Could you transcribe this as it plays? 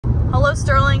Hello,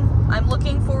 Sterling. I'm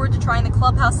looking forward to trying the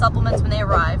Clubhouse supplements when they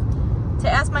arrive. To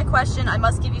ask my question, I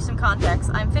must give you some context.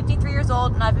 I'm 53 years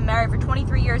old and I've been married for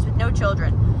 23 years with no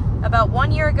children. About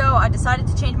 1 year ago, I decided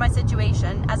to change my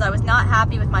situation as I was not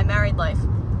happy with my married life.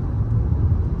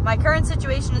 My current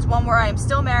situation is one where I am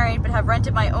still married but have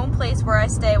rented my own place where I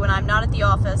stay when I'm not at the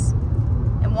office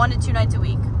and 1 to 2 nights a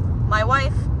week. My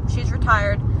wife, she's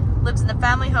retired, lives in the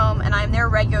family home and I am there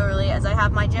regularly as I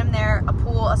have my gym there, a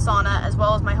pool, a sauna, as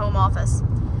well as my home office.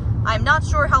 I am not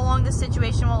sure how long this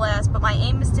situation will last, but my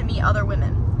aim is to meet other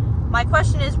women. My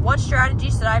question is, what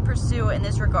strategy should I pursue in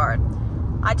this regard?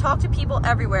 I talk to people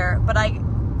everywhere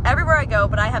I go,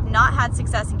 but I have not had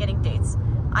success in getting dates.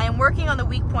 I am working on the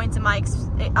weak points in my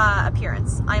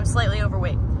appearance. I am slightly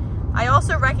overweight. I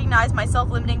also recognize my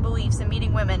self-limiting beliefs in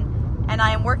meeting women, and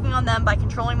I am working on them by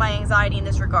controlling my anxiety in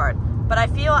this regard. But I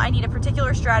feel I need a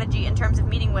particular strategy in terms of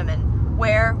meeting women.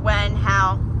 Where, when,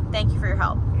 how? Thank you for your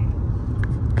help.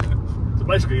 So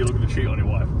basically you're looking to cheat on your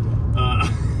wife.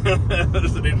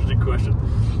 That's an interesting question.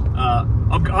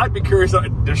 I'd be curious,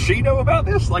 does she know about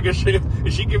this? Like, is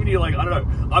she giving you, like, I don't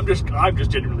know, I'm just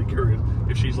genuinely curious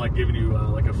if she's like giving you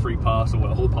like a free pass or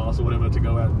a whole pass or whatever to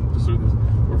go out and pursue this,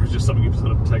 or if it's just something you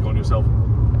sort of take on yourself.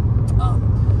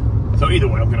 So either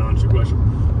way, I'm going to answer your question.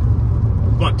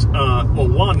 But, well,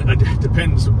 one, it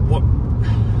depends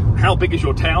how big is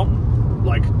your town?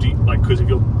 Like, because if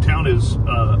your town is,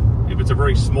 if it's a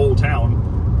very small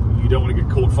town, you don't want to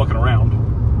get caught fucking around.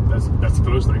 That's the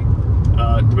first thing.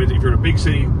 Depends if you're in a big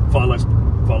city, far less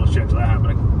chance of that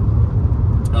happening.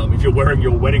 If you're wearing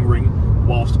your wedding ring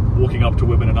whilst walking up to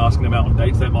women and asking them out on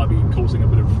dates, that might be causing a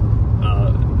bit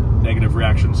of negative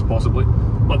reactions, possibly.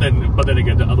 But then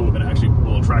again, the other women actually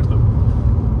will attract them.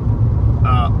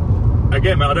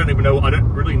 Again, man, I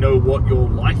don't really know what your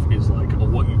life is like, or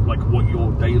what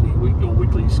your your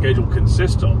weekly schedule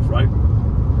consists of, right?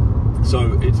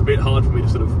 So it's a bit hard for me to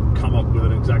sort of come up with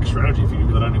an exact strategy for you,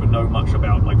 because I don't even know much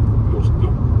about like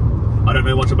I don't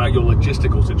know much about your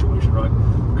logistical situation, right?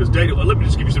 Because let me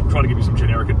just try to give you some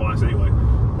generic advice anyway.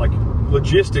 Like,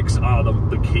 logistics are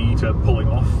the key to pulling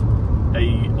off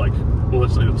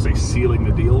let's say sealing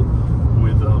the deal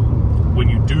with when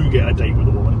you do get a date with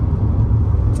a woman.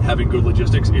 Having good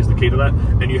logistics is the key to that,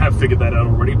 and you have figured that out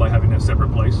already by having that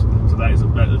separate place. So that is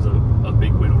a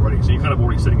big win already. So you're kind of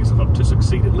already setting yourself up to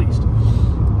succeed at least.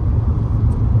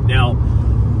 Now,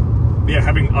 yeah,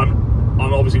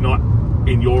 I'm obviously not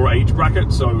in your age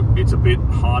bracket, so it's a bit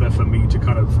harder for me to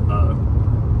kind of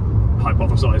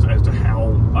hypothesize as to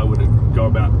how I would go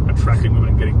about attracting women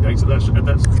and getting dates at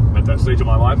that stage of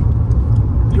my life.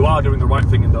 You are doing the right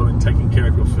thing in taking care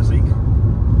of your physique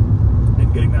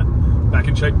and getting that back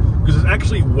in shape, because it's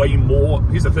actually way more.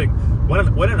 Here's the thing: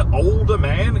 when an older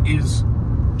man is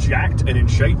jacked and in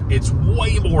shape, it's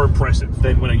way more impressive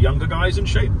than when a younger guy is in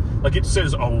shape. Like, it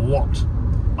says a lot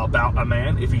about a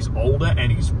man if he's older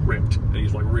and he's ripped and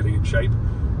he's like really in shape.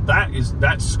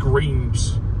 That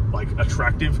screams like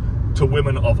attractive to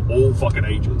women of all fucking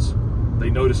ages. They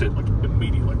notice it like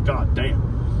immediately. Like, god damn.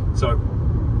 So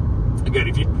again,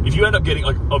 if you end up getting,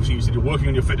 like, obviously you said you're working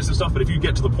on your fitness and stuff, but if you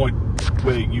get to the point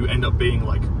where you end up being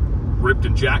like ripped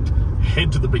and jacked,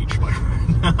 head to the beach. Like,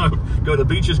 go to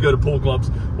beaches, go to pool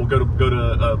clubs, or go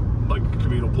to like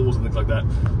communal pools and things like that,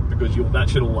 because that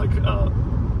shit'll like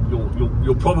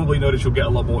you'll probably notice you'll get a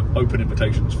lot more open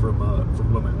invitations from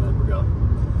women in that regard.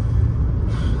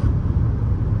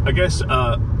 I guess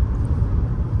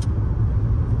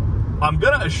I'm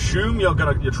gonna assume you're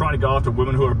trying to go after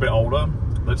women who are a bit older.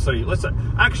 Let's say,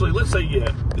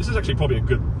 yeah, this is actually probably a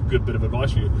good bit of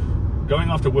advice for you. Going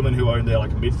after women who are in their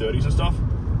like mid-30s and stuff,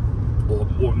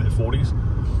 or in their 40s.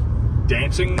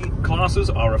 Dancing classes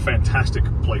are a fantastic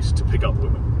place to pick up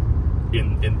women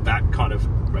in that kind of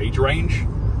age range.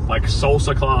 Like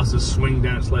salsa classes, swing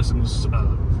dance lessons,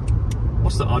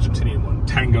 what's the Argentinian one?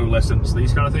 Tango lessons,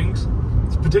 these kind of things.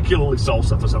 It's particularly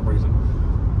salsa for some reason.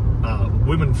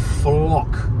 Women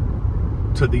flock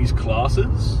to these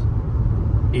classes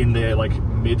in their like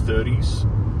mid-30s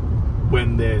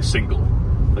when they're single.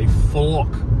 They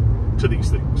flock to these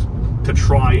things to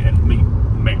try and meet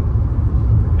men.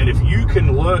 And if you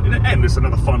can learn, and it's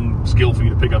another fun skill for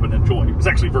you to pick up and enjoy. It's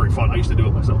actually very fun. I used to do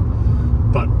it myself.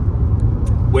 But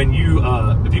when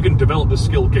if you can develop the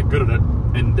skill, get good at it,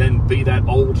 and then be that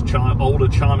older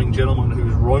charming gentleman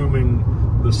who's roaming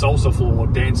the salsa floor,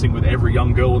 dancing with every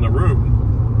young girl in the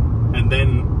room, and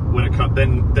then when it comes,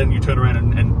 then you turn around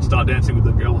and start dancing with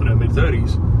the girl in her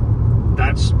mid-30s,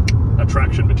 that's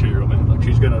attraction material, man. Like,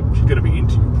 she's gonna be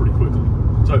into you pretty quickly.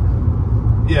 So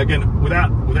yeah, again,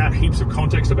 without heaps of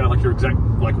context about like your exact,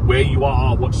 like where you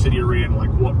are, what city you're in, like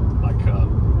what, like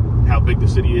how big the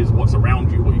city is, what's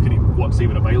around you, what's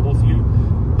even available for you.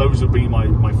 Those would be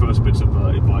my first bits of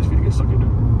advice for you to get stuck into.